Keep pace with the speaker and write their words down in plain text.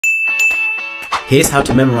Here's how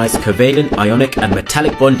to memorize covalent, ionic and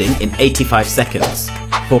metallic bonding in 85 seconds.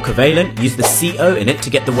 For covalent, use the CO in it to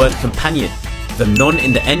get the word companion. The non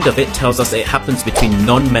in the end of it tells us it happens between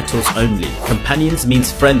non-metals only. Companions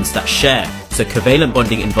means friends that share, so covalent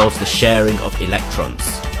bonding involves the sharing of electrons.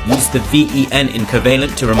 Use the VEN in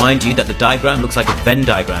covalent to remind you that the diagram looks like a Venn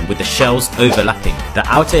diagram with the shells overlapping. The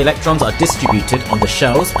outer electrons are distributed on the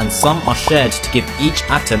shells and some are shared to give each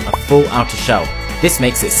atom a full outer shell. This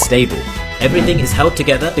makes it stable. Everything is held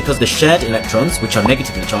together because the shared electrons, which are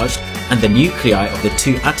negatively charged, and the nuclei of the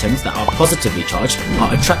two atoms that are positively charged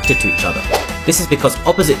are attracted to each other. This is because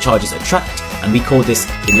opposite charges attract, and we call this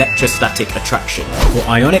electrostatic attraction. For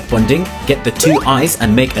ionic bonding, get the two I's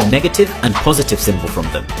and make a negative and positive symbol from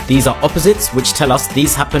them. These are opposites, which tell us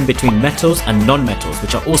these happen between metals and non-metals,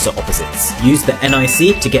 which are also opposites. Use the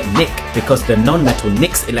NiC to get nick, because the non-metal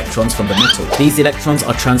nicks electrons from the metal. These electrons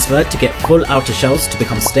are transferred to get full outer shells to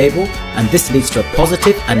become stable, and this leads to a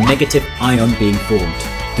positive and negative ion being formed.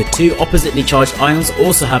 The two oppositely charged ions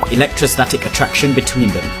also have electrostatic attraction between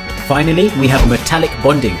them. Finally, we have metallic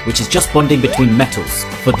bonding, which is just bonding between metals.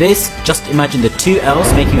 For this, just imagine the two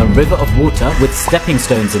L's making a river of water with stepping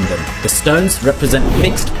stones in them. The stones represent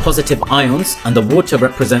fixed positive ions, and the water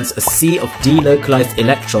represents a sea of delocalized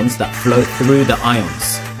electrons that flow through the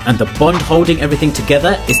ions. And the bond holding everything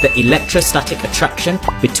together is the electrostatic attraction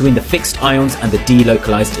between the fixed ions and the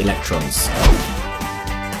delocalized electrons.